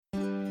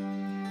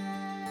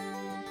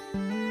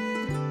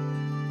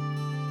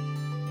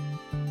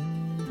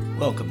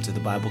Welcome to the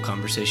Bible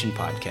Conversation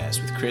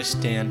Podcast with Chris,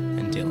 Dan,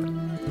 and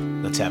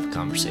Dylan. Let's have a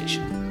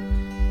conversation.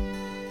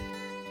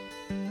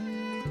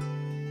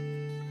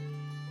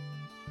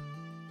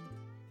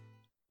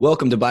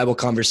 Welcome to Bible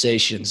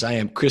Conversations. I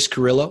am Chris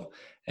Carrillo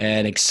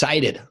and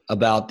excited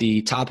about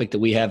the topic that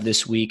we have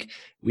this week.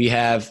 We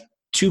have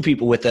two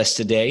people with us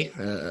today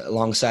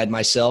alongside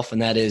myself,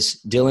 and that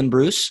is Dylan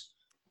Bruce.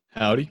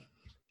 Howdy.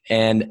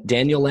 And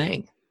Daniel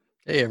Lang.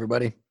 Hey,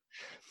 everybody.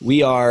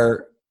 We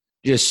are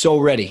just so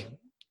ready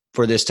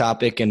for this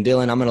topic. And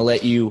Dylan, I'm going to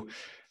let you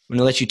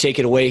take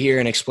it away here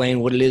and explain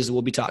what it is that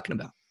we'll be talking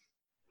about.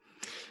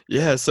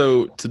 Yeah.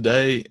 So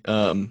today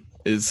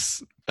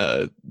is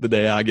the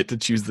day I get to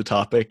choose the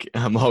topic.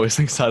 I'm always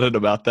excited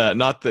about that.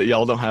 Not that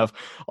y'all don't have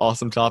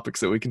awesome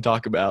topics that we can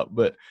talk about,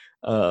 but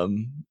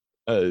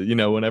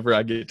whenever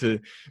I get to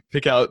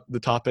pick out the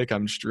topic,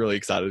 I'm just really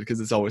excited because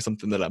it's always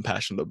something that I'm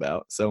passionate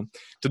about. So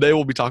today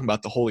we'll be talking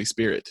about the Holy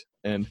Spirit,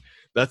 and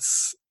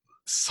that's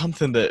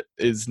something that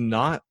is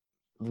not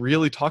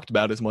really talked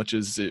about as much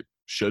as it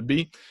should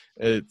be.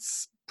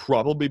 It's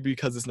probably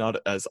because it's not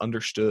as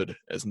understood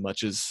as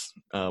much as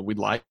we'd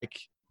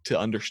like to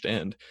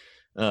understand.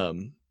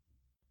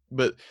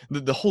 But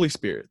the Holy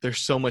Spirit, there's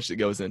so much that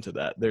goes into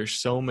that. There's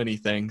so many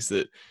things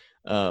that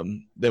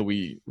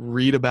we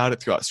read about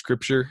it throughout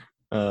Scripture.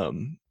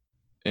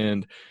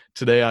 And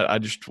today I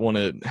just want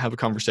to have a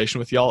conversation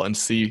with y'all and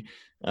see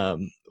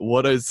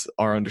what is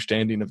our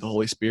understanding of the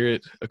Holy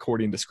Spirit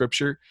according to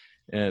Scripture,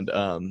 and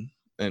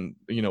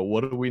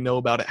what do we know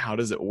about it? How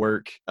does it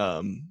work?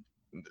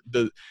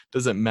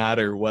 Does it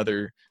matter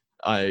whether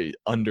I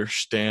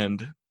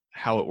understand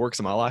how it works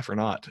in my life or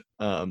not?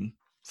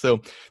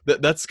 So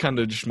that's kind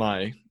of just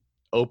my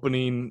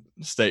opening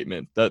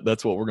statement.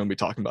 That's what we're going to be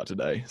talking about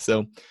today.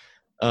 So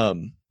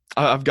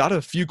I've got a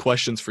few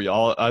questions for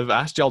y'all. I've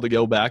asked y'all to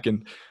go back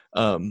and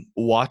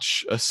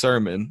watch a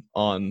sermon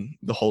on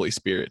the Holy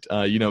Spirit.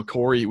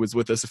 Corey was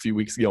with us a few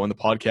weeks ago on the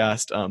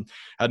podcast,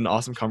 had an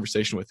awesome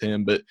conversation with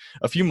him. But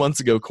a few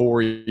months ago,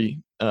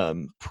 Corey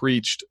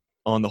preached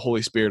on the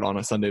Holy Spirit on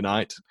a Sunday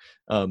night.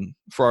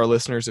 For our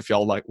listeners, if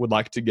y'all would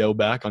like to go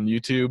back on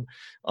YouTube,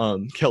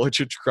 Keller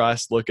Church of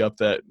Christ, look up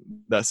that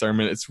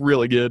sermon. It's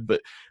really good,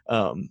 but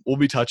we'll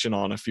be touching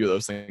on a few of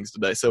those things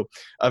today. So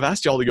I've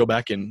asked y'all to go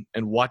back and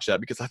watch that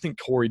because I think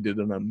Corey did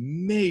an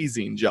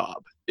amazing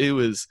job. It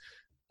was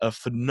a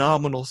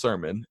phenomenal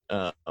sermon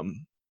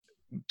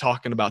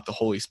talking about the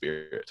Holy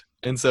Spirit.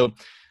 And so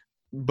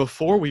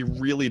before we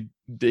really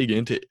dig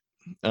into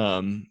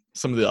some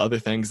of the other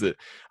things that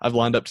I've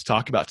lined up to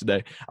talk about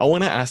today, I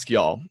want to ask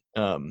y'all,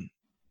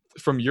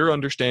 from your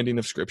understanding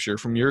of Scripture,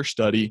 from your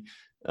study,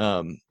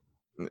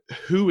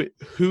 who/what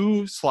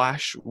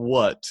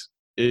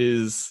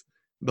is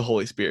the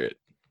Holy Spirit?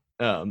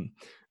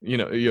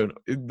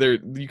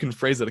 You can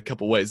phrase it a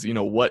couple ways.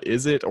 What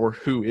is it, or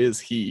who is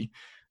He?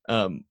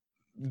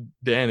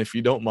 Dan, if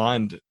you don't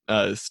mind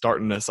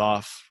starting us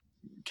off,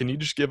 can you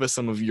just give us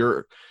some of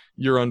your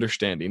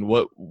understanding,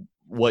 what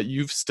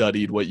you've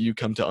studied, what you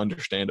come to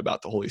understand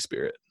about the Holy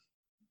Spirit?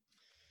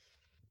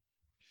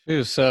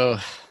 So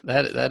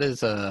that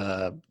is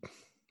a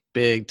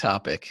big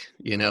topic.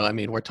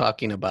 We're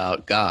talking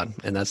about God,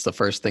 and that's the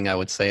first thing I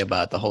would say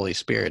about the Holy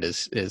Spirit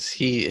is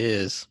He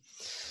is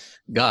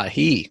God.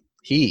 He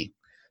because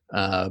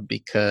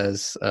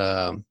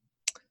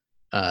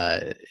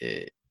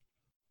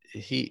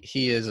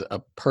He is a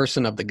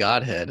person of the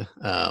Godhead.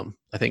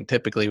 I think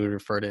typically we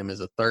refer to Him as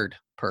a third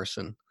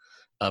person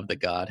of the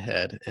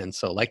Godhead. And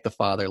so like the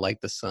Father,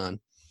 like the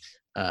Son,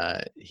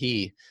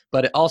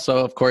 but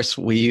also, of course,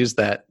 we use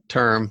that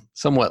term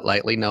somewhat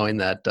lightly, knowing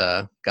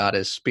that God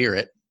is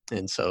spirit.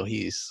 And so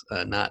He's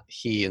not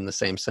He in the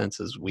same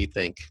sense as we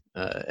think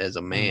as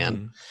a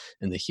man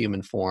in the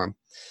human form.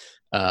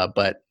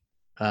 But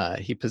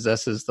He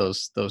possesses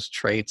those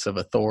traits of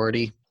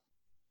authority.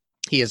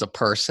 He is a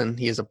person.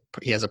 He has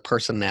a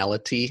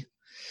personality.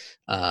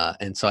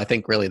 And so I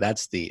think really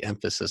that's the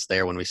emphasis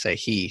there when we say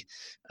He.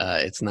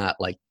 It's not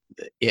like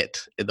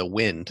the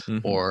wind,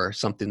 or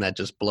something that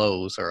just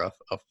blows, or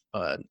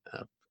a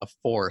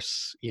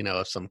force,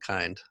 of some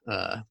kind.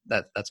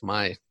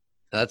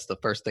 That's the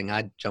first thing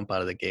I jump out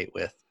of the gate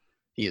with.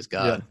 He is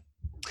God.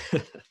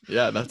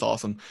 Yeah, that's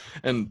awesome.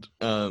 And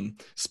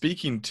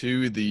speaking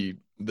to the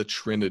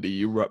Trinity,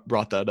 you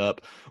brought that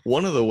up.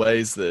 One of the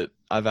ways that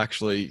I've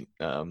actually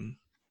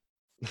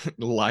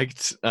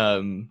liked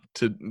the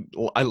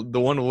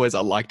one of the ways I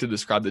like to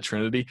describe the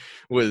Trinity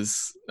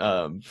was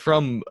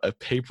from a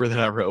paper that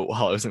I wrote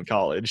while I was in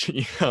college.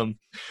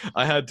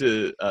 I had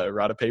to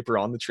write a paper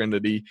on the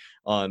Trinity,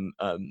 on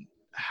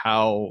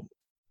how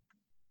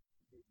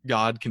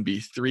God can be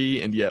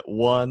three and yet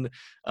one,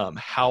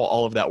 how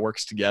all of that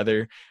works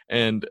together.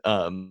 And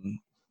I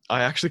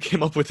actually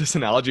came up with this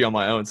analogy on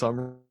my own, so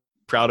I'm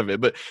proud of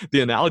it. But the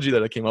analogy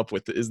that I came up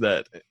with is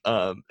that,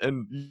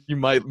 and you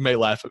may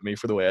laugh at me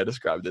for the way I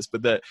described this,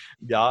 but that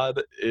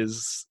God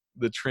is,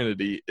 the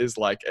Trinity is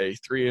like a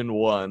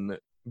 3-in-1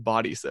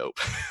 body soap.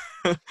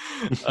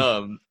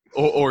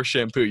 Or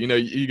shampoo.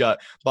 You got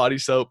body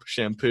soap,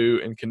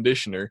 shampoo, and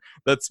conditioner.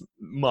 That's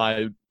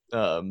my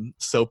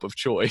soap of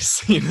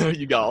choice.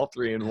 You got all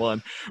three in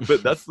one.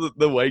 But that's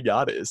the way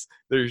God is.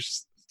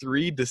 There's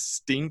three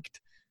distinct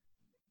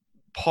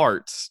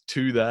parts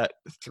to that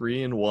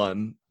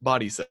 3-in-1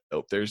 body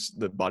soap. There's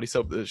the body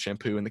soap, the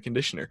shampoo, and the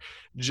conditioner.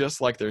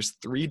 Just like there's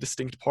three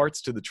distinct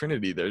parts to the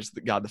Trinity. There's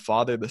God the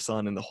Father, the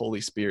Son, and the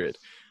Holy Spirit.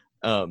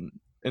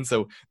 And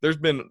so there's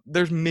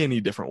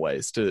many different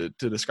ways to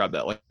describe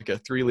that, like a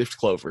 3-leafed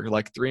clover,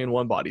 like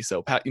 3-in-1 body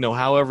soap.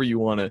 However you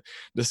want to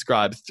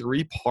describe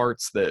three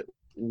parts that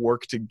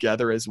work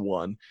together as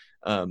one,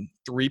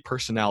 three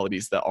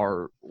personalities that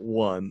are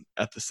one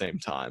at the same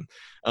time.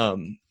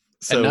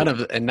 So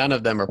and none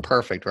of them are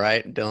perfect,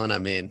 right, Dylan? I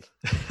mean,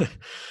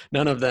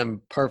 none of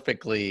them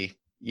perfectly,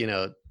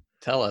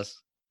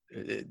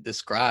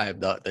 describe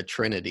the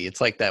Trinity.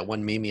 It's like that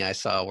one meme I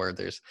saw where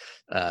there's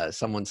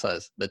someone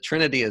says the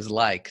Trinity is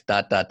like ...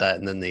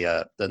 and then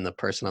the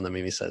person on the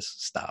meme says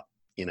stop.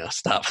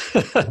 Stop.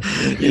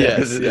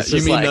 Yes.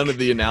 You mean none of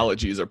the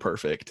analogies are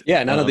perfect?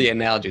 Yeah, none of the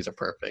analogies are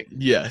perfect.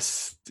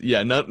 Yes.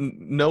 Yeah.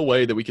 No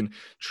way that we can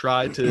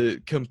try to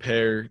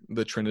compare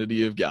the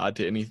Trinity of God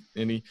to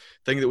anything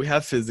that we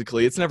have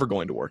physically. It's never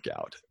going to work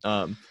out.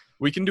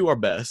 We can do our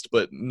best,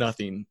 but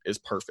nothing is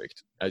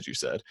perfect, as you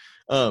said.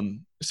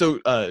 So,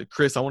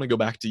 Chris, I want to go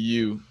back to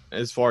you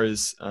as far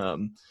as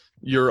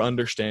your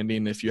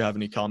understanding. If you have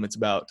any comments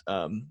about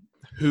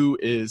who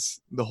is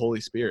the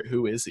Holy Spirit,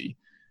 who is he?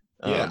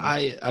 Yeah,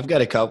 I've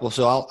got a couple.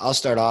 So I'll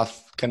start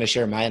off, kind of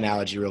share my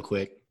analogy real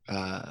quick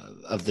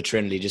of the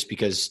Trinity, just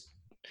because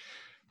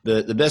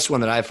the best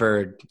one that I've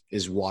heard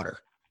is water.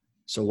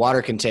 So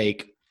water can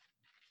take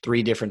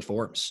three different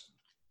forms,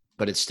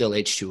 but it's still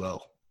H2O.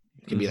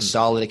 It can be a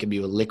solid, it can be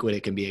a liquid,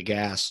 it can be a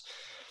gas.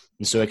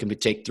 And so it can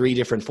take three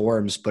different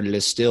forms, but it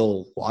is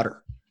still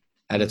water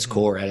at its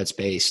core, at its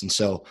base. And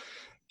so,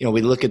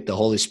 we look at the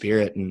Holy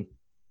Spirit, and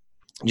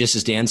just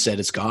as Dan said,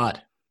 it's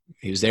God.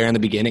 He was there in the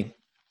beginning.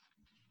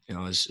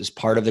 As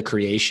part of the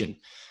creation,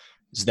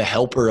 is the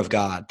helper of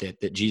God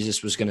that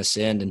Jesus was going to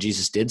send, and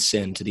Jesus did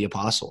send to the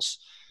apostles.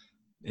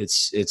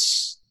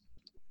 It's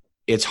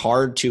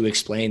hard to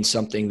explain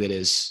something that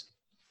is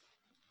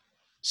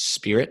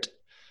spirit,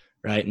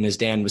 right? And as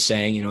Dan was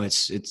saying,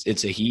 it's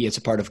a he, it's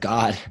a part of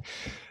God,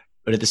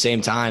 but at the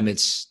same time,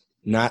 it's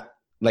not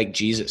like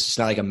Jesus. It's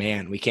not like a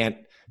man. We can't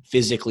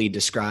physically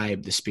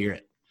describe the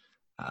Spirit.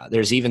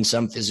 There's even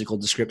some physical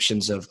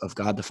descriptions of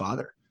God the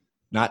Father,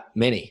 not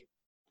many.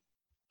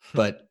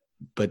 But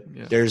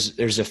yeah.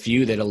 there's a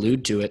few that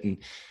allude to it. And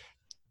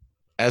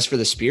as for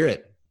the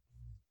Spirit,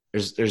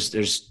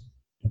 there's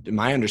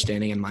my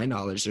understanding and my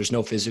knowledge, there's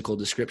no physical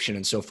description.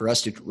 And so for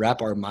us to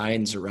wrap our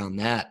minds around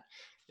that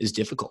is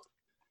difficult.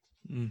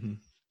 Mm-hmm.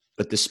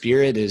 But the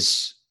Spirit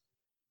is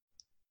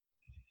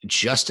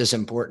just as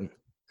important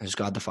as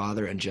God the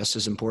Father and just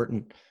as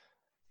important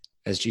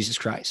as Jesus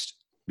Christ,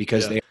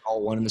 because they are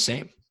all one and the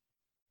same.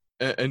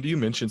 And you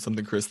mentioned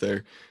something, Chris,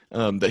 there,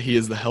 that he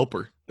is the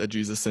helper that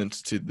Jesus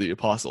sent to the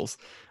apostles.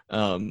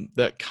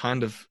 That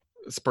kind of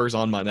spurs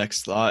on my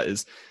next thought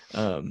is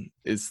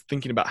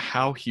thinking about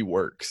how he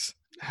works.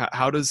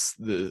 How does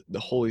the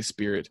Holy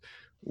Spirit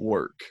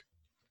work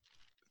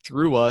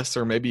through us,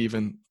 or maybe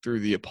even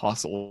through the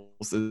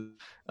apostles?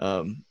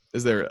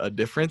 Is there a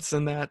difference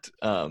in that?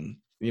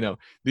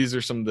 These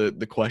are some of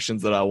the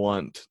questions that I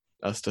want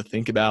us to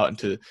think about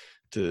and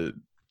to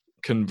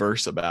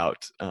converse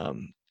about.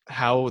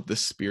 How the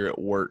Spirit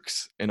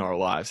works in our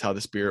lives, how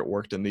the Spirit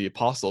worked in the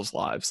apostles'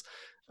 lives.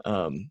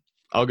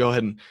 I'll go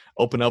ahead and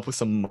open up with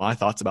some of my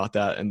thoughts about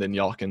that, and then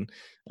y'all can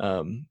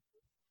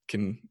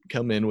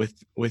come in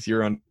with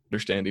your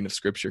understanding of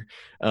Scripture.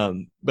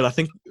 But I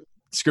think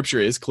Scripture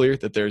is clear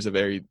that there's a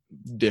very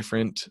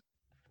different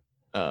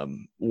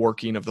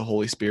working of the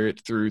Holy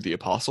Spirit through the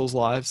apostles'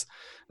 lives,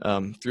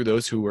 through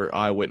those who were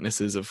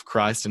eyewitnesses of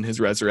Christ and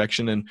his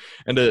resurrection,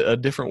 and a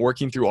different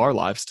working through our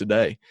lives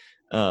today.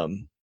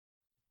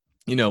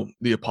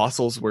 The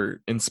apostles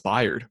were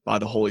inspired by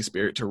the Holy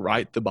Spirit to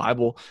write the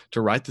Bible,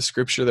 to write the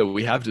Scripture that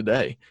we have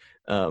today.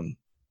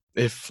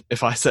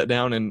 If I sat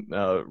down and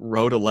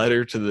wrote a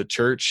letter to the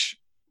church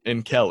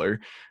in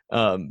Keller,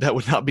 that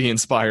would not be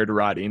inspired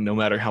writing, no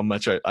matter how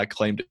much I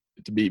claimed it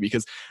to be,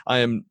 because I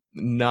am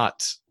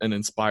not an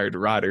inspired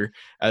writer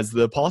as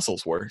the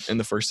apostles were in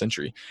the first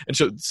century. And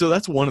so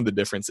that's one of the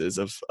differences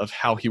of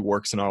how he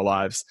works in our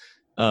lives.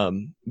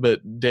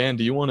 But Dan,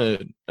 do you want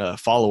to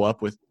follow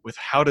up with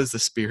how does the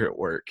Spirit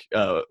work?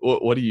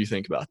 What do you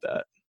think about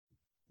that?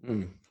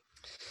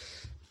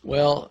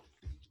 Well,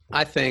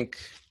 I think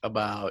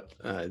about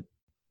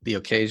the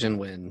occasion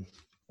when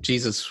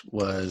Jesus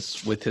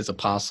was with his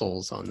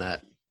apostles on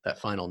that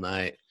final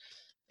night,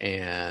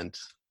 and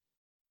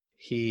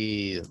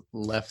he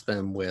left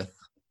them with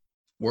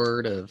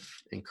word of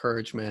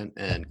encouragement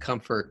and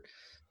comfort.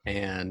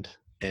 And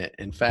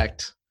in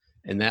fact,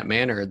 in that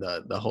manner,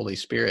 the Holy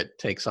Spirit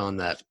takes on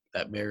that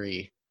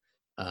very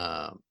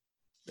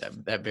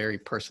that very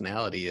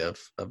personality of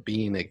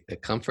being a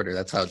comforter.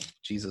 That's how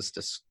Jesus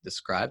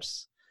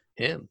describes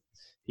him.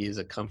 He is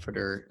a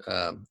comforter,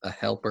 a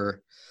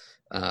helper.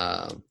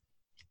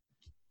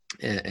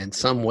 In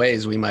some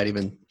ways, we might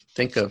even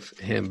think of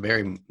him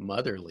very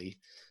motherly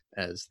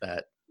as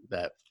that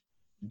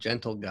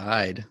gentle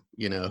guide,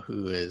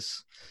 who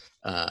is,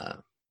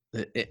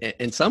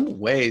 in some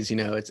ways,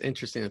 it's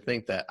interesting to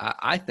think that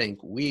I think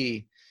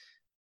we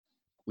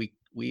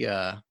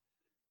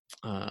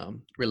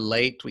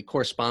relate, we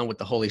correspond with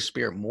the Holy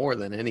Spirit more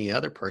than any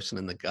other person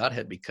in the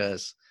Godhead,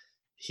 because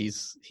he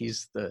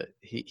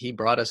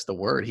brought us the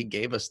word. He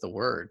gave us the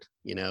word.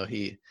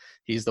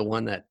 He's the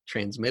one that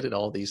transmitted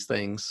all these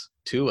things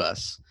to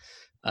us,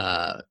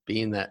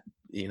 being that,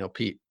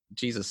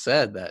 Jesus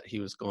said that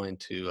he was going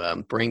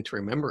to bring to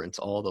remembrance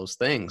all those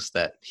things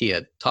that he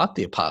had taught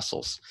the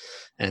apostles.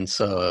 And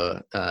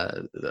so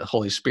the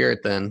Holy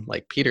Spirit then,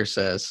 like Peter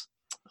says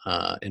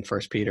in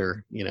First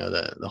Peter,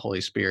 the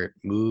Holy Spirit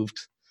moved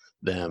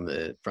them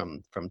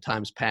from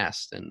times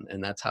past,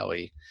 and that's how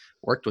he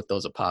worked with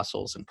those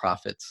apostles and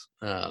prophets.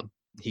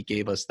 He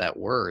gave us that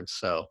word.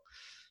 So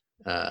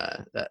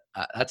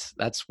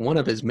that's one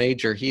of his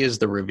major. He is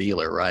the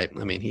revealer, right?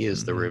 I mean, he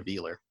is the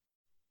revealer.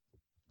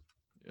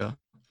 Yeah.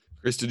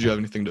 Chris, did you have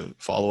anything to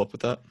follow up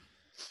with that?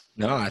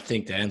 No, I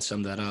think Dan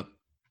summed that up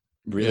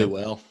really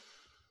well.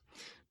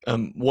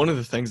 One of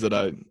the things that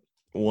I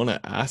want to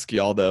ask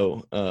y'all,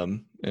 though,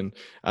 and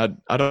I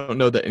don't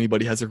know that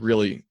anybody has a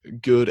really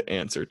good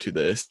answer to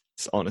this,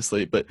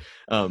 honestly, but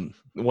one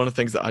of the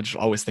things that I just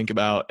always think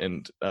about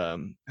and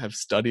have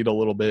studied a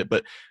little bit,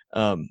 but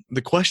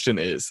the question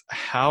is,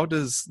 how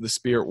does the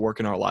Spirit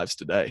work in our lives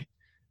today?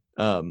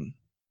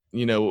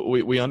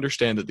 We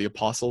understand that the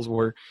apostles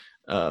were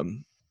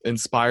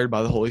inspired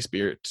by the Holy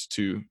Spirit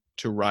to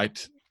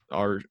write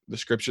the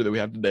scripture that we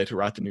have today, to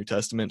write the New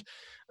Testament.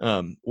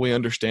 We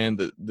understand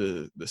that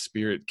the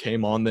Spirit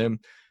came on them.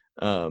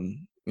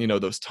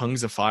 Those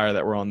tongues of fire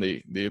that were on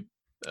the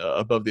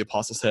above the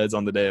apostles' heads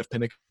on the day of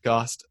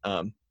Pentecost.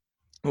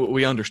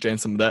 We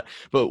understand some of that.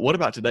 But what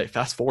about today?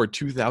 Fast forward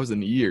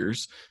 2,000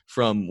 years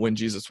from when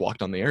Jesus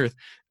walked on the earth.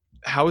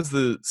 How is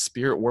the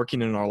Spirit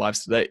working in our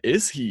lives today?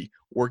 Is he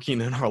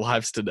working in our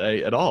lives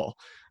today at all?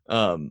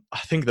 I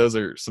think those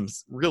are some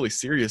really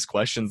serious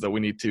questions that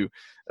we need to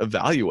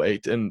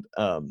evaluate. And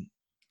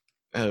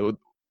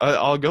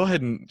I'll go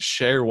ahead and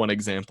share one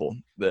example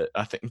that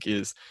I think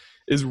is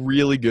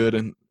really good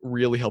and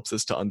really helps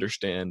us to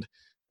understand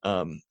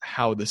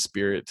how the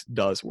Spirit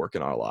does work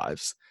in our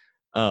lives.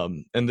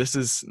 And this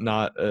is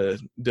not a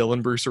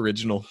Dylan Bruce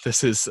original.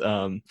 This is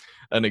an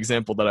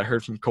example that I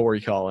heard from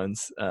Corey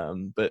Collins.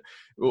 But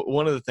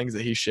one of the things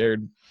that he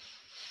shared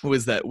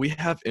was that we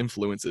have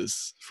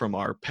influences from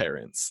our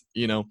parents.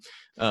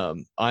 I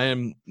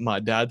am my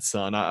dad's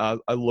son. I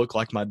look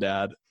like my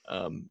dad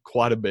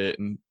quite a bit,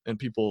 and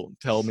people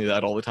tell me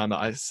that all the time.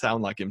 I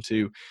sound like him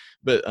too.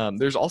 But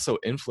there's also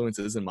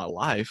influences in my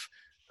life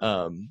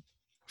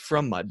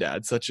from my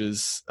dad, such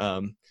as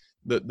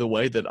the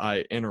way that I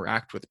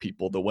interact with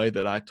people, the way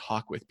that I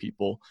talk with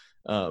people,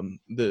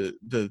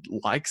 the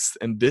likes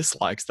and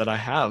dislikes that I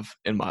have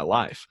in my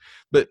life.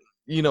 But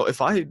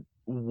if I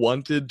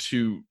wanted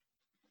to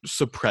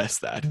suppress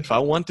that, if I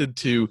wanted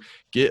to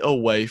get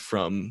away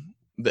from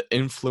the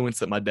influence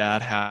that my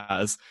dad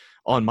has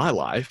on my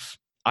life,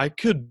 I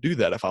could do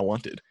that if I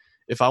wanted.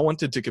 If I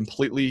wanted to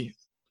completely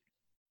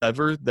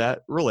sever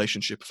that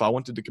relationship, if I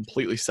wanted to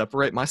completely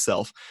separate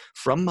myself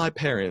from my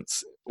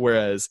parents,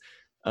 whereas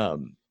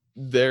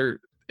their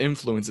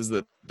influences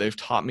that they've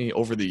taught me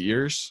over the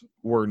years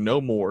were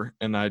no more,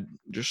 and I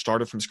just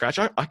started from scratch,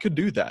 I could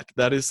do that.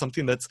 That is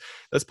something that's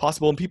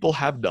possible, and people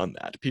have done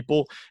that.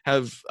 People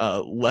have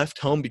left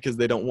home because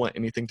they don't want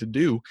anything to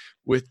do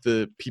with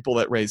the people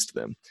that raised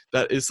them.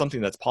 That is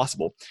something that's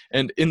possible.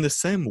 And in the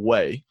same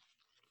way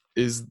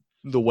is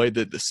the way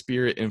that the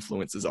Spirit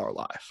influences our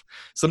life.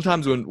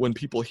 Sometimes when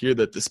people hear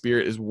that the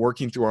Spirit is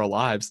working through our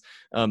lives,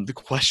 the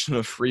question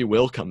of free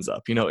will comes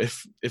up.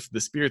 If the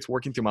Spirit's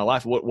working through my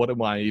life, what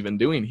am I even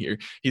doing here?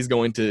 He's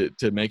going to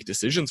make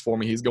decisions for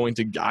me. He's going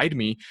to guide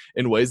me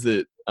in ways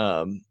that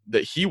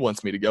that he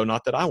wants me to go,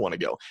 not that I want to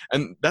go.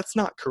 And that's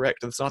not correct.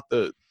 That's not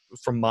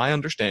from my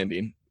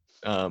understanding,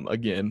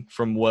 again,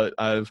 from what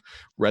I've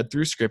read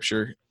through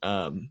Scripture,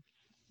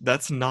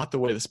 that's not the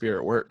way the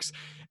Spirit works.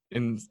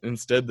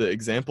 Instead, the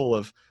example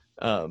of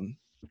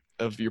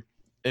your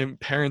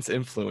parents'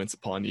 influence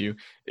upon you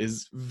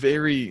is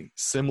very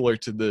similar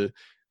to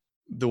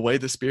the way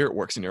the Spirit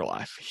works in your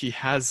life. He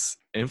has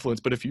influence,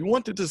 but if you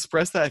wanted to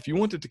suppress that, if you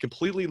wanted to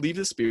completely leave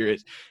the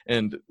Spirit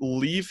and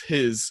leave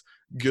his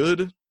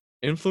good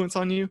influence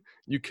on you,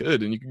 you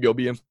could, and you could go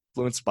be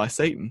influenced by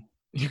Satan.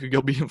 You could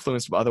go be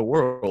influenced by the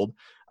world.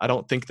 I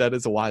don't think that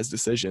is a wise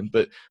decision,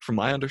 but from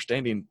my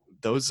understanding,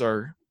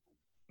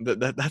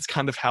 that's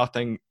kind of how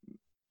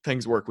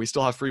things work. We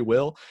still have free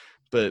will,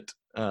 but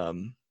I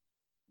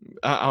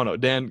don't know.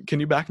 Dan,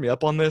 can you back me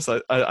up on this?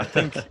 I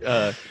think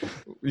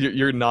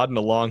you're nodding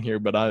along here,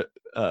 but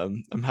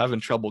I'm having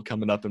trouble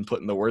coming up and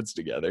putting the words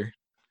together.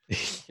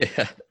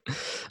 Yeah.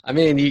 I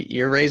mean,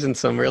 you're raising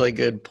some really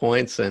good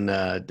points and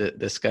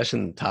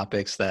discussion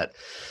topics that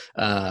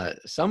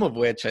some of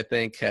which I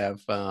think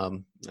have,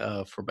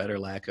 for better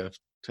lack of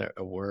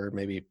a word,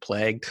 maybe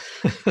plagued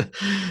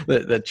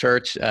the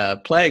church.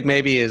 Plague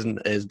maybe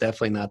is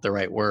definitely not the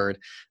right word.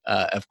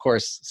 Of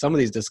course, some of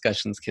these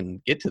discussions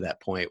can get to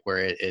that point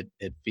where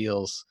it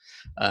feels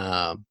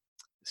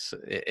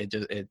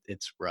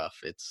it's rough.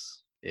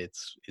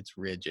 It's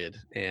rigid,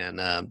 and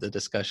the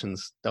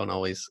discussions don't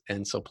always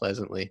end so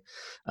pleasantly.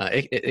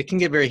 It can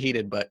get very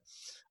heated, but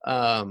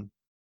I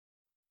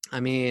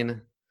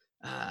mean,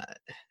 uh,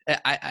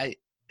 I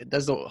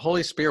does the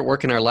Holy Spirit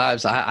work in our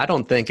lives? I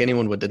don't think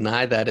anyone would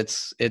deny that.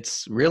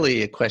 It's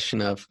really a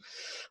question of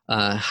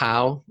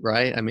how,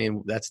 right? I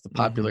mean, that's the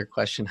popular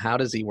question. How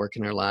does He work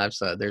in our lives?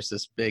 There's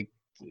this big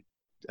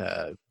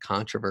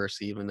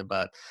controversy even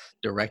about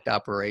direct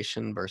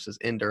operation versus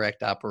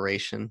indirect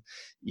operation.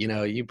 You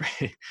know, you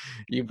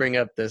bring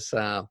up this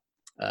about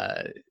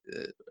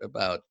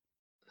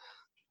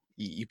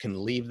you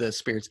can leave the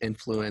Spirit's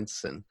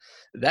influence, and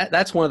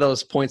that's one of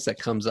those points that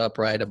comes up,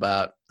 right?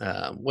 About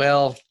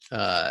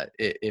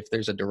if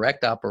there's a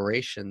direct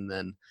operation,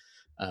 then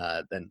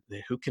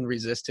who can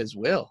resist His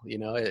will? You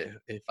know,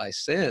 if I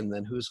sin,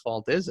 then whose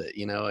fault is it?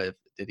 You know,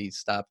 did He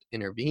stop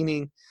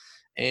intervening?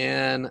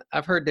 And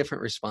I've heard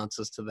different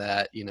responses to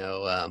that. You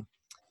know,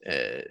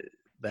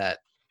 that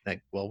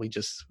well, we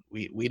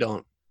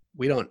don't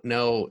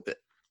know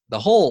the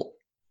whole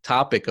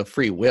topic of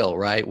free will,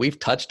 right? We've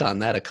touched on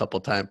that a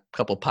couple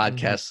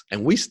podcasts,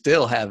 and we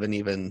still haven't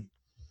even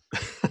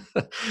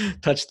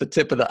touched the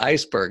tip of the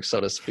iceberg,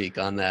 so to speak,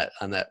 on that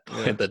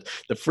point. Yeah.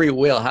 The free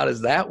will, how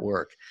does that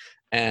work?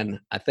 And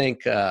I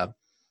think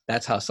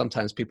that's how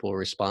sometimes people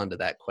respond to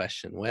that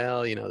question.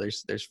 Well, you know,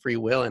 there's free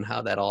will, and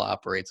how that all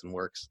operates and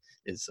works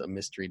is a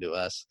mystery to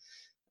us.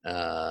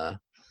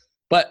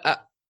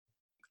 But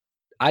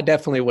I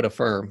definitely would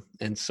affirm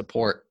and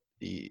support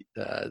the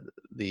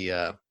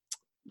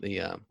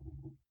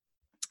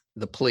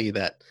plea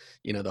that,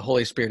 you know, the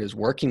Holy Spirit is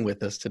working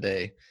with us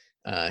today.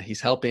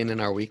 He's helping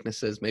in our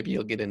weaknesses. Maybe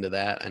you'll get into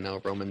that. I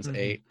know Romans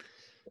 8.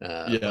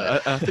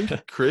 I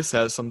think Chris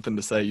has something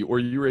to say. Were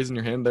you raising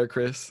your hand there,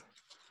 Chris?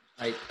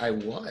 I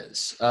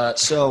was.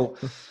 So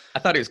I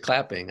thought he was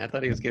clapping. I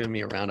thought he was giving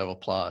me a round of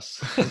applause.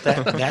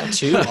 that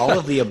too. All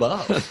of the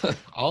above.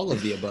 All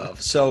of the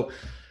above. So,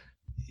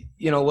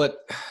 you know what?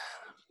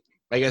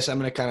 I guess I'm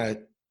going to kind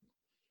of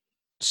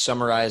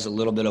summarize a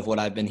little bit of what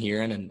I've been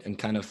hearing and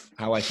kind of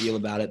how I feel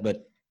about it.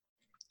 But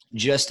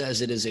just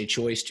as it is a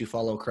choice to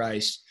follow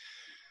Christ,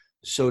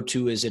 so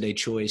too is it a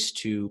choice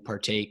to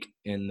partake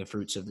in the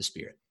fruits of the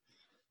Spirit.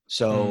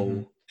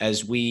 So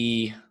as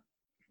we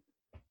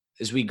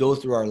go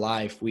through our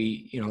life,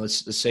 we, you know,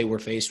 let's say we're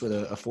faced with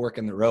a fork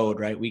in the road,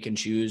 right? We can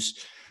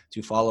choose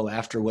to follow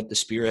after what the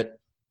Spirit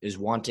is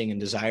wanting and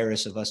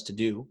desirous of us to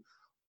do,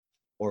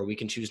 or we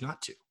can choose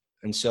not to.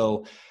 And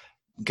so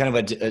kind of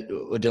what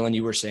Dylan,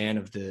 you were saying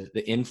of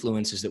the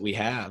influences that we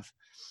have,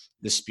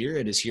 the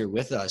Spirit is here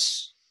with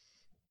us,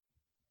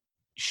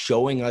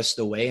 showing us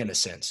the way in a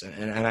sense.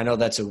 And I know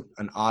that's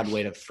an odd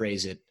way to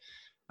phrase it.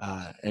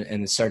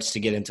 And it starts to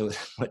get into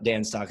what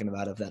Dan's talking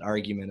about, of that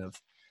argument of,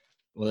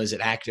 well, is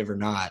it active or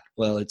not?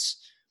 Well,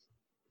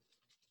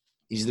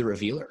 He's the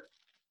revealer.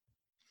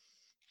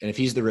 And if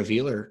He's the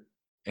revealer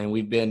and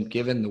we've been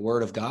given the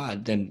Word of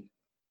God, then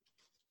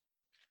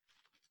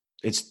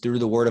it's through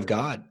the Word of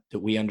God that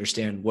we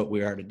understand what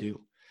we are to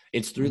do.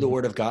 It's through the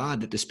Word of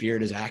God that the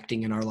Spirit is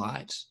acting in our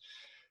lives.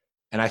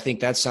 And I think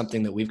that's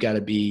something that we've got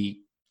to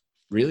be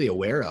really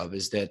aware of,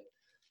 is that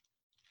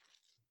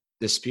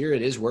the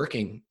Spirit is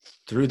working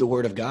through the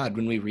Word of God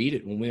when we read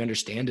it, when we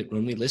understand it,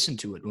 when we listen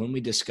to it, when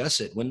we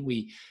discuss it, when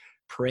we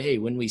pray,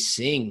 when we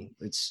sing.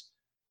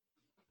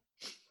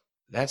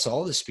 That's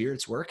all the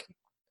Spirit's working.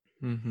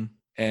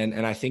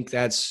 And I think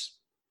that's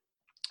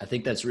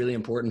really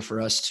important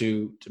for us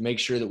to make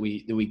sure that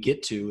we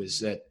get to, is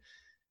that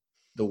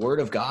the Word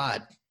of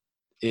God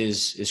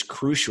is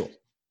crucial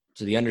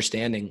to the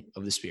understanding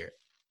of the Spirit.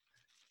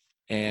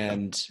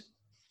 And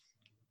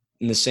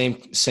in the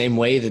same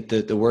way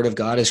that the Word of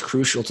God is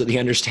crucial to the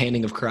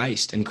understanding of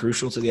Christ and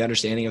crucial to the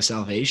understanding of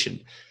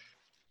salvation,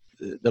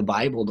 the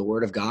Bible, the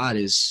Word of God,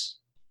 is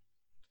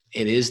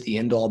the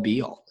end all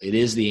be all. It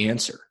is the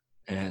answer.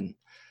 And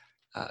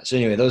so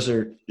anyway, those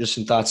are just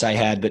some thoughts I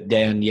had. But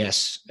Dan,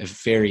 yes, a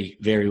very,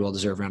 very well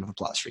deserved round of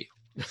applause for you.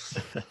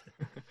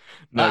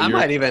 No, I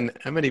might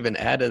even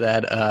add to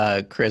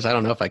that, Chris. I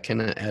don't know if I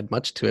can add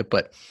much to it,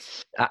 but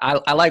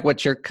I like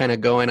what you're kind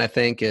of going. I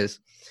think is,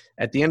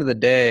 at the end of the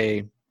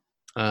day,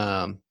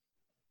 I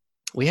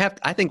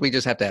think we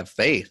just have to have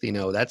faith. You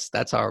know,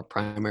 that's our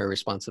primary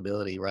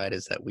responsibility, right?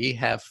 Is that we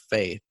have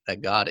faith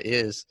that God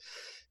is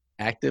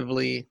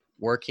actively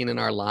working in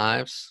our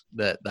lives.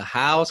 That the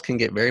hows can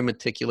get very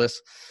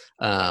meticulous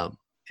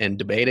and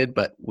debated,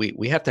 but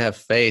we have to have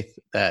faith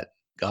that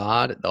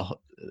God,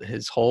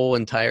 His whole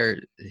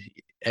entire,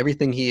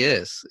 everything He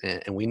is,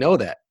 and we know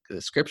that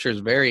the Scripture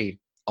is very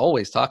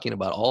always talking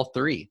about all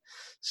three.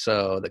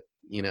 So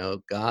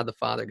God the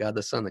Father, God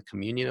the Son, the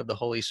communion of the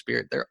Holy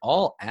Spirit, they're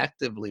all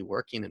actively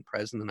working and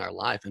present in our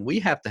life. And we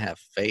have to have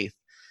faith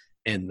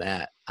in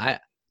that.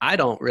 I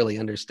don't really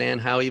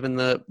understand how even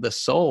the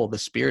soul, the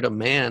spirit of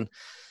man,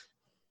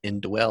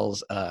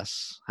 indwells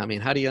us. I mean,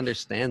 how do you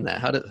understand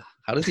that? How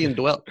does he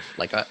indwell,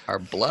 like our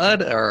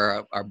blood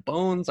or our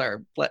bones,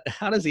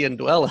 how does he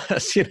indwell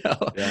us?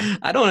 Yeah.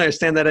 I don't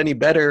understand that any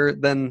better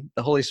than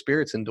the Holy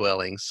Spirit's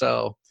indwelling.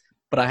 So,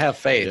 but I have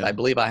faith. Yeah. I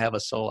believe I have a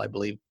soul. I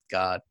believe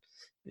God,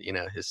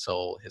 his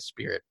soul, his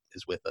spirit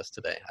is with us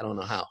today. I don't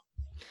know how.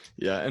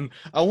 Yeah, and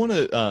I want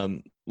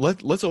to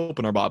let's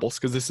open our Bibles,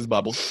 because this is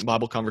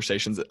Bible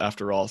conversations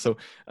after all. So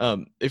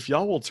if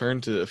y'all will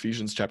turn to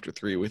Ephesians chapter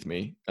 3 with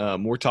me,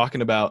 we're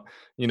talking about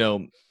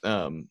the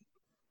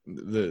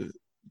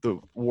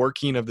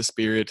working of the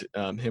Spirit,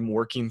 him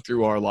working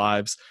through our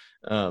lives.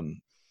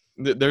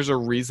 There's a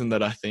reason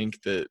that I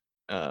think that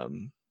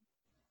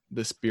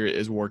the Spirit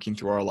is working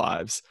through our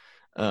lives,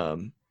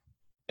 and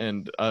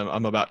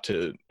I'm about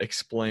to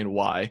explain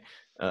why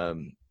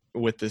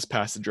with this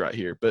passage right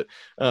here. But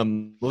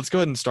let's go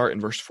ahead and start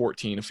in verse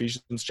 14,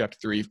 Ephesians chapter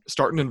 3,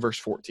 starting in verse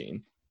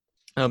 14.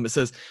 It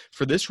says,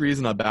 "For this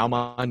reason I bow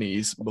my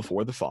knees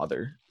before the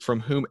Father,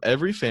 from whom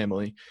every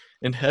family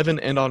in heaven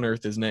and on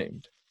earth is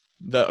named,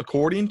 that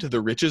according to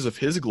the riches of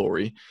his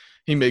glory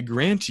he may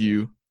grant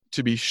you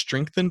to be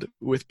strengthened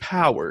with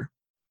power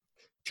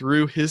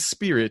through his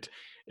Spirit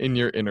in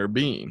your inner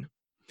being."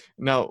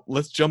 Now,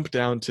 let's jump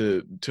down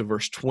to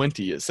verse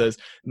 20. It says,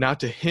 "Now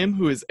to him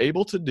who is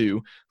able to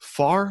do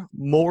far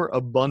more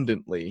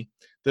abundantly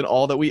than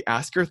all that we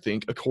ask or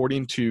think,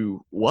 according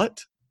to"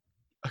 what?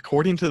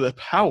 According to the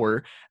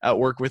power at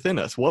work within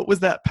us. What was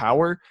that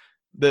power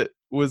that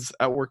was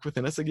at work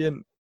within us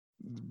again?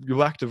 Go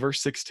back to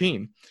verse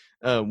 16.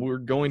 We're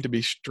going to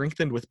be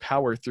strengthened with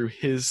power through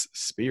his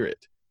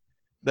Spirit.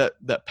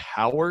 That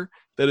power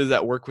that is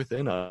at work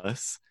within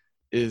us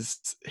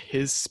is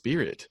his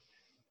Spirit.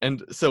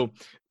 And so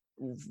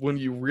when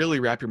you really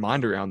wrap your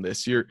mind around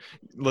this,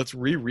 let's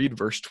reread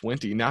verse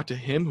 20. "Now to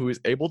him who is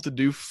able to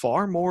do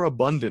far more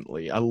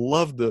abundantly." I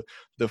love the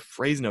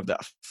phrasing of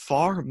that,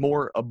 far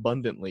more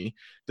abundantly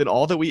than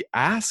all that we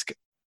ask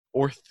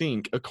or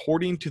think,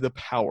 according to the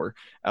power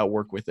at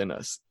work within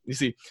us. You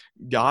see,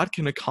 God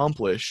can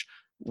accomplish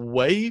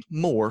way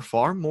more,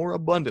 far more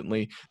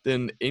abundantly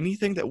than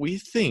anything that we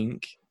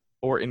think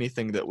or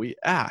anything that we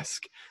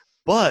ask,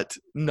 but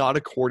not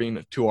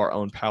according to our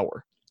own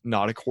power.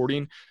 Not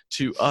according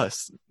to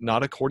us,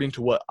 not according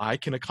to what I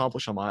can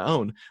accomplish on my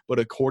own, but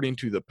according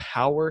to the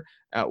power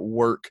at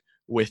work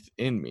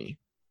within me.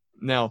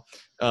 Now,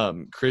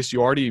 Chris,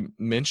 you already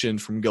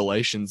mentioned from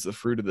Galatians the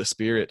fruit of the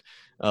Spirit: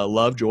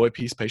 love, joy,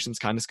 peace, patience,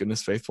 kindness,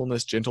 goodness,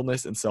 faithfulness,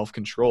 gentleness, and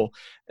self-control.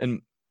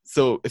 And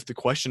so if the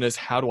question is,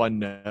 how do I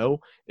know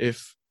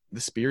if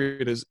the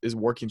Spirit is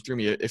working through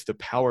me, if the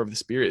power of the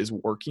Spirit is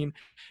working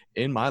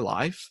in my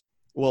life?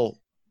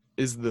 Well,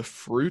 is the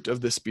fruit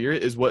of the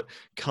Spirit, is what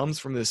comes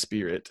from the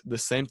Spirit, the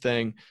same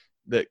thing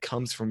that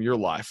comes from your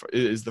life?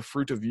 Is the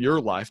fruit of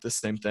your life the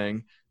same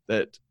thing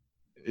that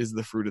is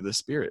the fruit of the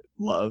Spirit?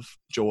 Love,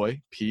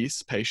 joy,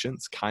 peace,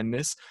 patience,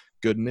 kindness,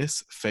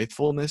 goodness,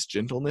 faithfulness,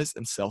 gentleness,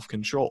 and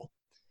self-control.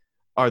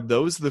 Are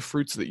those the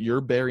fruits that you're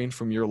bearing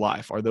from your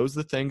life? Are those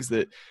the things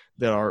that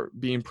are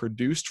being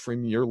produced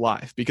from your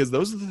life? Because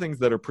those are the things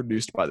that are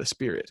produced by the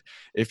Spirit.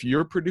 If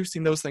you're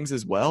producing those things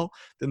as well,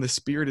 then the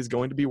Spirit is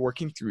going to be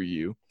working through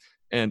you.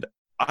 And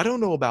I don't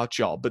know about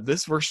y'all, but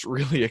this verse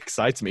really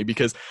excites me,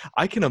 because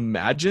I can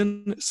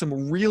imagine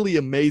some really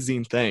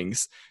amazing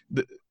things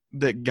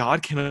that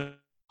God can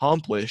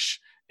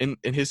accomplish in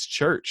his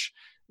church.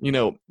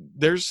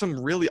 There's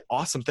some really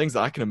awesome things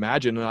that I can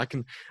imagine, and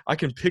I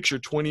can picture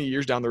 20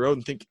 years down the road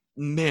and think,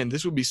 man,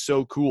 this would be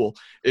so cool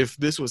if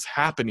this was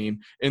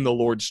happening in the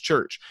Lord's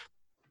church.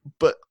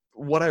 But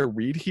what I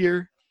read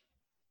here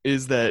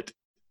is that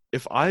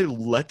if I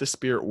let the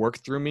Spirit work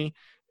through me,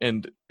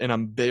 and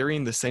I'm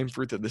bearing the same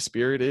fruit that the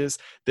Spirit is,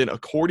 then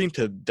according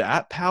to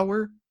that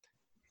power,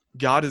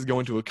 God is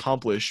going to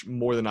accomplish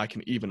more than I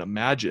can even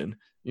imagine,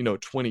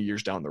 20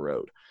 years down the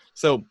road.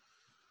 So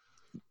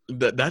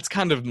that's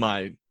kind of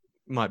my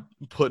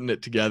putting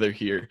it together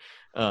here,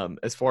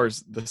 as far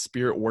as the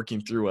Spirit working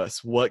through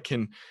us. What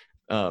can,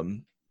 how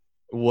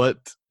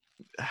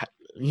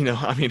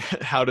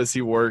does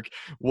he work?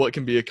 What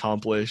can be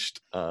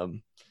accomplished?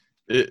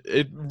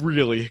 It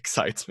really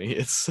excites me.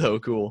 It's so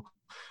cool.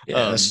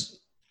 Yeah,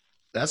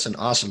 that's an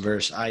awesome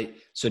verse.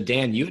 So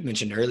Dan, you had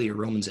mentioned earlier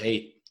Romans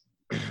 8,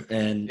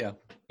 and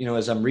yeah.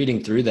 As I'm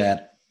reading through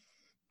that,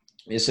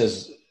 it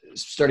says,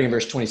 starting in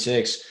verse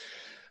 26,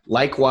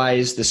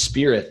 "Likewise, the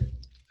Spirit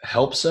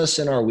helps us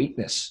in our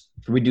weakness,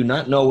 for we do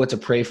not know what to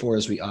pray for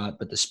as we ought,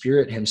 but the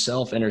Spirit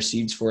himself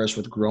intercedes for us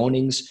with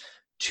groanings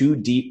too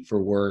deep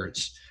for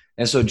words."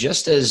 And so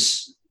just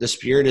as the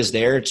Spirit is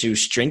there to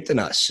strengthen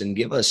us and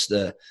give us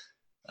the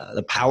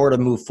power to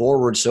move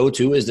forward, so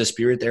too is the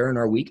Spirit there in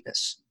our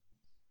weakness.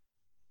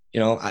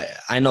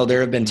 I know there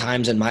have been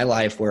times in my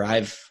life where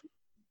I've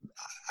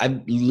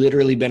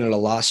literally been at a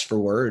loss for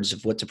words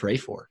of what to pray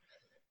for.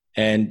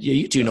 And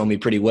you two know me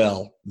pretty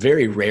well.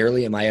 Very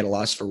rarely am I at a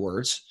loss for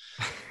words.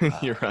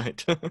 You're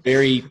right.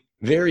 Very,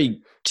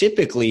 very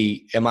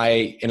typically am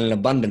I in an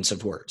abundance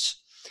of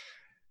words.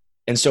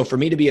 And so for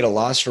me to be at a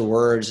loss for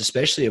words,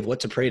 especially of what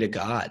to pray to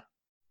God,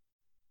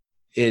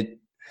 it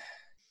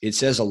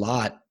says a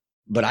lot,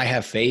 but I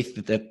have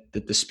faith that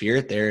the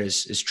Spirit there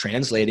is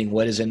translating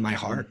what is in my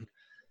heart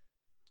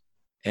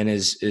and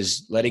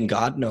is letting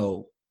God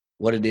know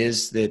what it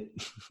is that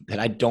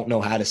I don't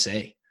know how to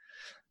say.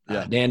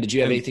 Yeah. Dan, did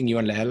you have anything you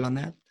wanted to add on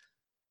that?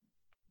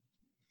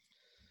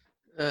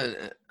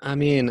 I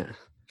mean,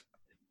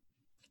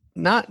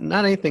 not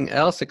anything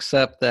else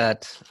except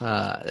that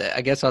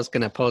I guess I was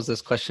going to pose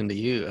this question to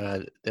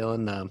you,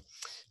 Dylan.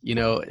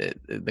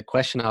 The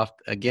question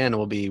again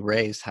will be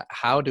raised: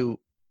 how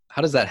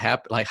does that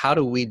happen? Like, how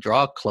do we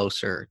draw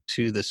closer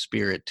to the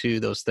Spirit, to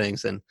those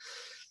things? And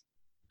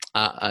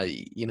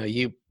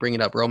you bring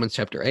it up, Romans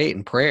chapter 8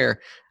 in prayer.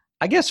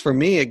 I guess for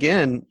me,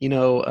 again,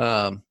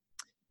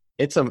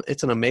 it's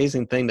an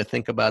amazing thing to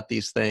think about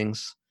these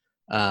things.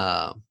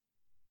 But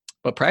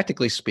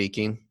practically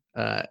speaking,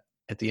 at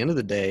the end of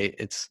the day,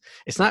 it's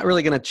not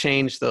really going to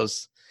change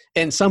those.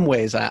 In some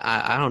ways,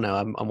 I don't know.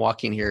 I'm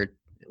walking here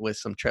with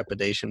some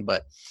trepidation,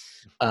 but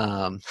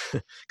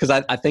because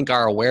I think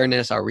our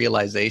awareness, our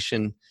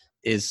realization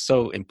is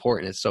so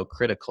important. It's so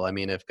critical. I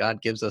mean, if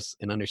God gives us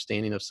an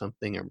understanding of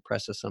something or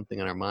impresses something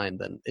in our mind,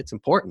 then it's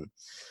important.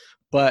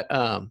 But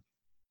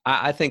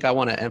I think I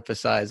want to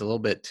emphasize a little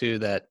bit too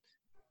that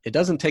it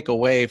doesn't take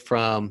away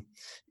from,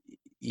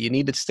 you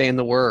need to stay in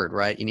the Word,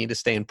 right? You need to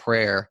stay in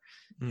prayer,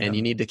 and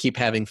you need to keep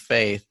having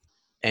faith.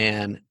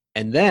 And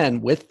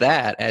then with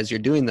that, as you're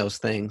doing those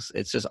things,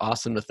 it's just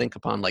awesome to think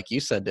upon, like you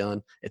said,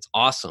 Dylan, it's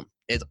awesome.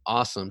 It's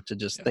awesome to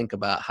just think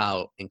about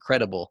how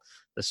incredible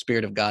the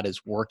Spirit of God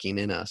is working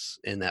in us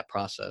in that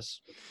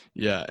process.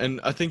 Yeah. And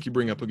I think you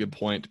bring up a good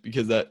point,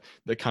 because that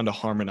kind of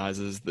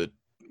harmonizes the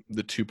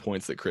 2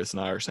 points that Chris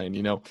and I are saying.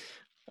 You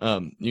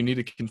need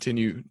to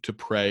continue to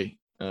pray.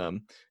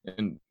 And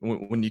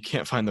when you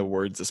can't find the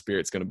words, the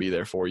Spirit's going to be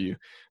there for you.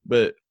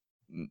 But,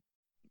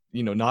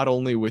 not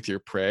only with your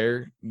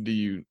prayer do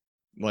you,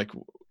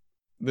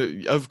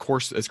 of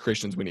course, as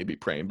Christians, we need to be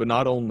praying, but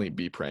not only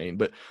be praying,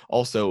 but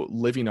also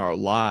living our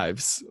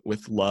lives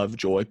with love,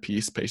 joy,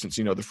 peace, patience,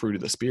 the fruit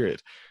of the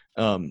Spirit.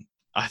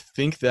 I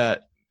think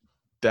that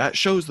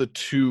shows the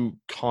two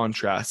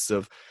contrasts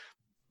of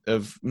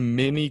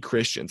many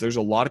Christians. There's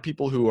a lot of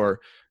people who are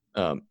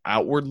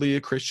outwardly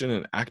a Christian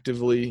and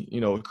actively,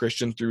 a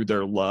Christian through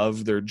their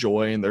love, their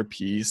joy, and their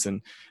peace,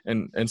 and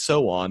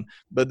so on.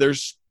 But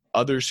there's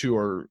others who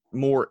are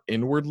more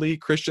inwardly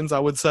Christians, I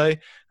would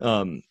say,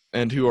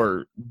 and who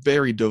are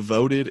very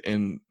devoted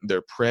in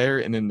their prayer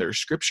and in their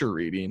scripture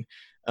reading.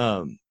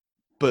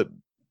 But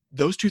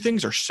those two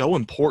things are so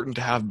important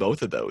to have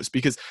both of those,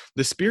 because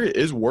the Spirit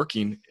is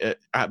working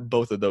at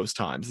both of those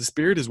times. The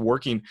Spirit is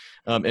working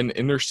and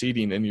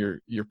interceding in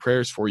your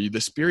prayers for you.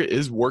 The Spirit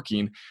is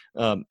working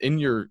in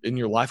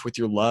your life with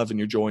your love and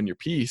your joy and your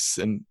peace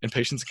and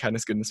patience and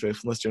kindness, goodness,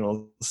 faithfulness,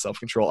 gentleness,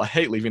 self-control. I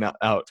hate leaving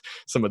out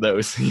some of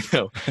those,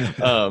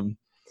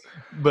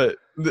 but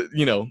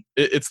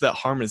it's that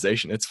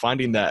harmonization. It's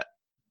finding that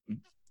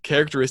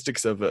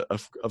characteristics of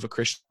a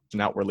Christian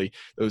outwardly,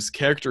 those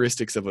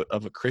characteristics of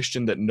a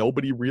Christian that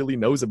nobody really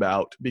knows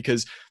about,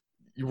 because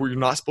you're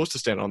not supposed to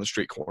stand on the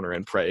street corner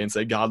and pray and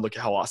say, God, look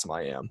how awesome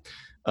I am.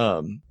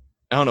 I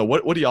don't know.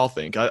 What do y'all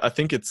think? I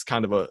think it's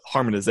kind of a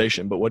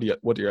harmonization, but what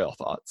are your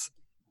thoughts?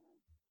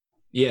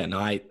 Yeah, no,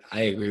 I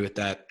agree with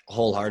that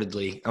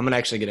wholeheartedly. I'm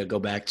actually going to go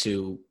back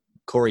to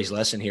Corey's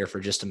lesson here for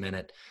just a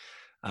minute.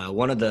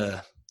 One of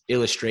the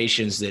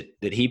illustrations that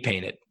he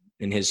painted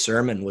in his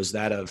sermon was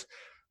that of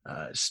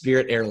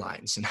Spirit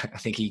Airlines. And I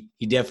think he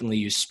definitely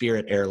used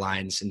Spirit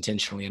Airlines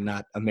intentionally and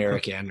not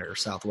American or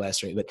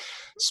Southwest, right? But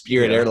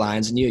Spirit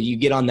Airlines. And you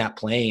get on that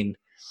plane,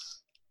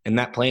 and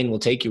that plane will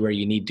take you where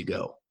you need to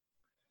go.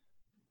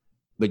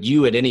 But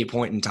you at any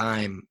point in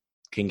time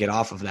can get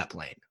off of that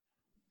plane.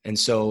 And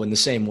so in the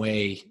same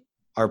way,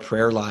 our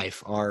prayer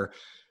life, our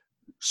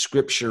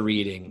scripture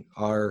reading,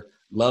 our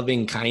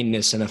loving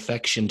kindness and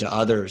affection to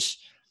others,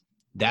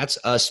 that's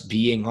us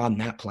being on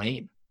that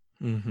plane.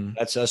 Mm-hmm.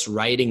 That's us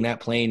riding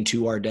that plane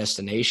to our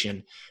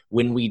destination.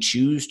 When we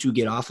choose to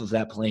get off of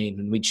that plane,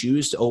 when we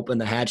choose to open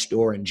the hatch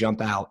door and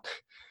jump out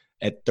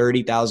at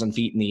 30,000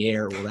 feet in the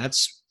air, well,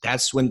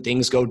 that's when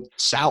things go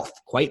south,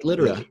 quite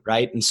literally,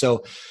 right? And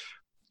so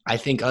I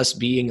think us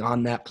being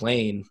on that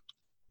plane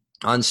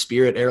on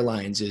Spirit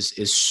Airlines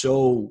is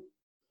so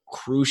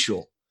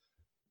crucial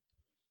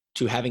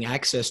to having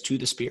access to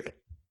the Spirit.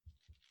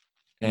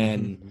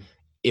 And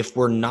if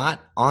we're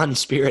not on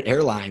Spirit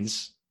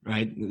Airlines,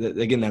 right,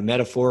 again, that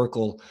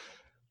metaphorical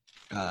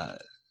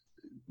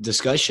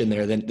discussion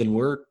there, then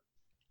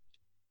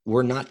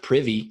we're not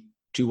privy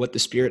to what the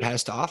Spirit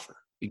has to offer,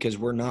 because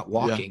we're not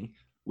walking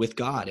with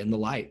God in the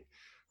light.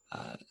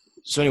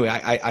 So anyway,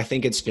 I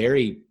think it's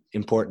very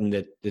important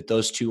that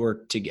those two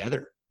are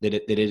together, that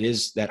it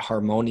is that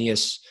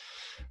harmonious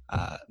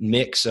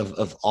mix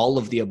of all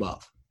of the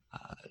above.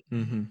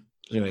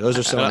 Anyway, those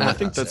are some of I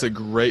think that's a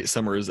great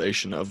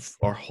summarization of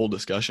our whole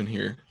discussion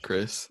here,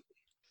 Chris.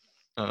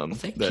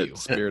 Thank that you.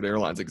 Spirit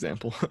Airlines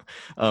example.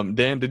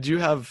 Dan, did you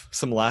have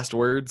some last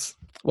words?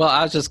 Well,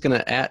 I was just going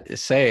to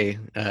say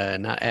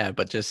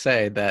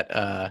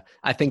that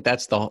I think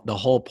that's the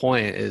whole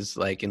point is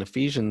like in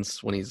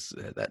Ephesians when he's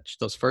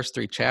those first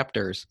 3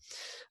 chapters,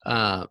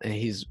 and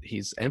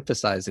he's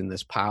emphasizing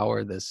this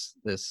power, this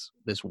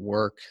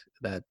work,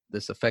 that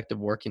this effective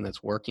working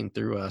that's working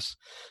through us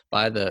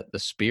by the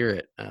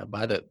Spirit,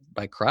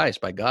 by Christ,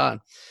 by God,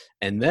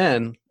 and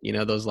then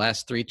those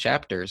last 3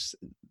 chapters.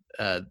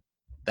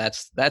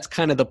 That's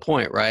kind of the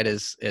point, right?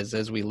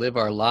 As we live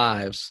our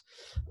lives,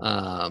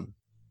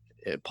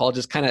 Paul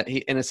just kind of,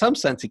 in some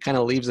sense, he kind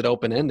of leaves it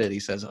open ended. He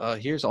says, "Oh,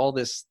 here's all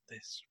this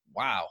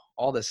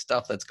all this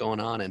stuff that's going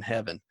on in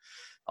heaven,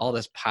 all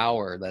this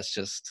power that's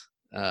just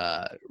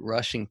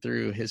rushing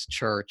through His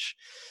church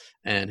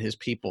and His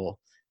people,"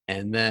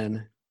 and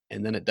then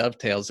it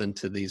dovetails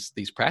into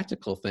these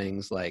practical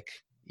things like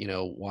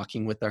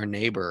walking with our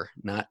neighbor,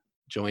 not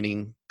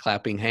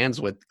clasping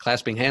hands with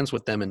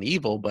them in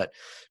evil, but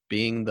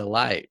being the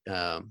light,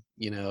 and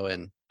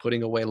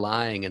putting away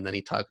lying. And then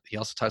he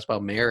also talks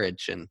about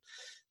marriage, and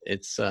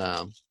it's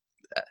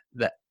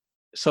that.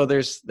 So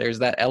there's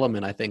that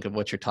element, I think, of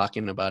what you're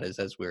talking about is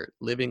as we're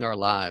living our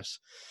lives,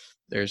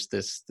 there's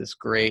this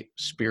great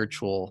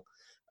spiritual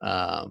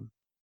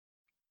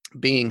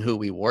being who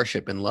we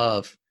worship and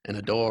love and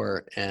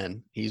adore,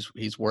 and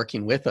he's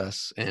working with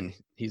us and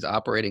he's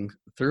operating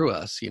through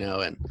us,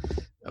 and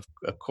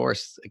of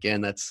course, again,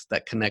 that's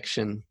that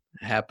connection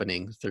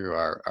happening through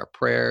our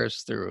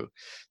prayers, through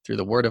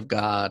the Word of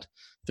God,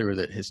 through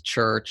His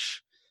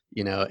church,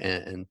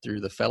 and through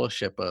the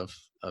fellowship of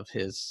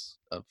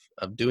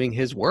doing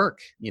His work.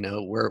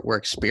 We're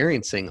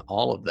experiencing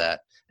all of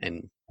that,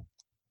 and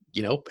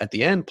at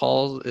the end,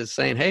 Paul is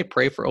saying, "Hey,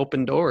 pray for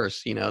open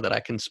doors, that I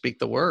can speak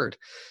the word.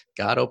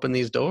 God open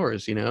these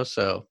doors,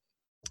 So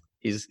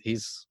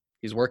he's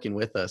working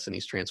with us and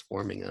He's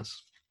transforming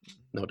us,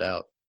 no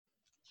doubt."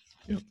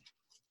 Yep.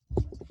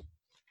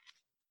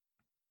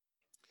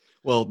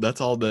 Well,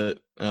 that's all that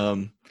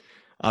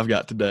I've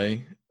got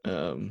today.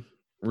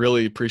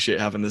 Really appreciate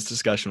having this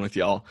discussion with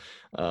y'all.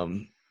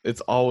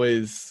 It's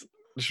always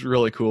just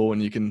really cool when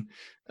you can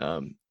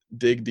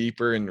dig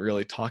deeper and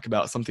really talk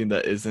about something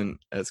that isn't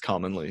as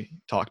commonly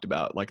talked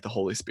about, like the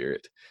Holy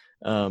Spirit.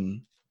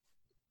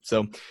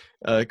 So,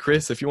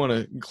 Chris, if you want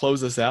to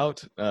close us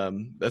out,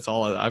 that's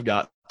all I've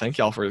got. Thank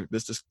y'all for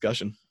this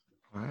discussion.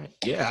 All right.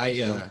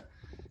 Yeah,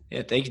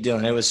 thank you,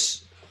 Dylan. It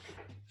was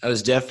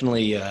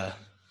definitely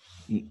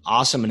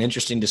awesome and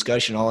interesting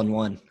discussion all in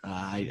one.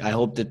 I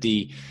hope that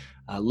the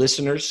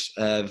listeners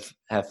have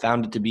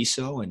found it to be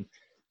so. And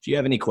if you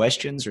have any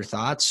questions or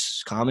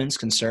thoughts, comments,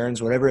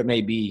 concerns, whatever it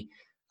may be,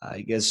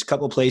 there's a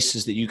couple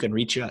places that you can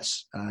reach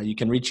us. You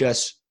can reach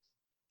us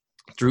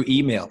through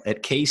email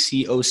at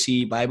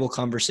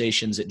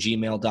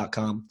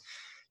kcocbibleconversations@gmail.com.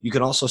 You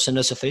can also send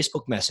us a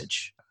Facebook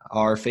message.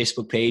 Our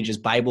Facebook page is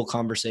Bible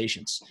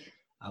Conversations.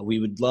 We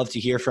would love to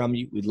hear from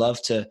you. We'd love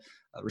to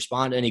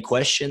respond to any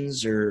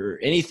questions or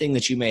anything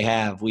that you may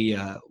have.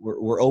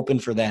 We're open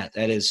for that.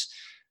 That is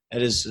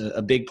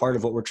a big part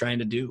of what we're trying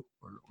to do.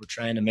 We're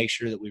trying to make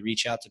sure that we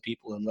reach out to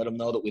people and let them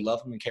know that we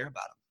love them and care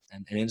about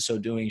them. And in so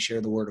doing,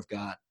 share the word of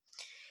God.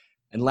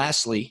 And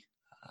lastly,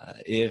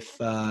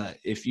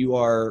 if you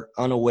are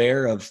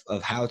unaware of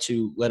how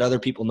to let other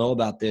people know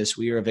about this,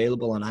 we are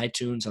available on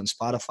iTunes, on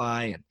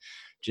Spotify, and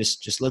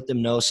just let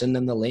them know, send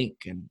them the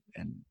link, and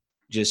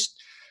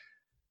just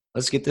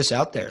let's get this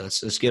out there.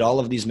 Let's get all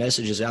of these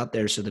messages out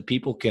there so that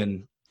people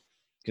can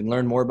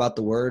learn more about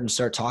the word and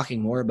start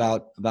talking more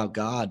about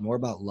God, more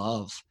about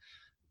love,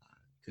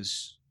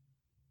 because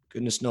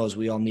goodness knows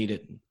we all need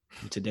it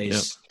in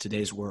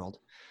today's world.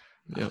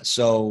 Yep.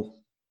 So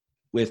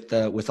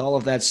with all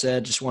of that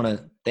said, just want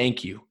to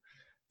thank you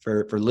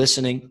for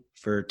listening,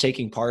 for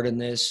taking part in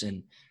this,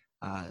 and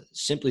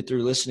simply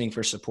through listening,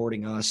 for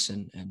supporting us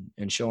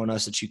and showing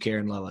us that you care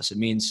and love us. It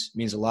means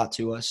a lot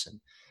to us,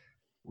 and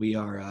we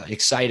are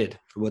excited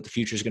for what the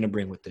future is going to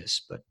bring with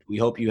this. But we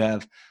hope you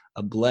have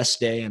a blessed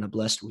day and a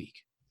blessed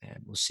week, and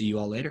we'll see you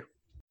all later.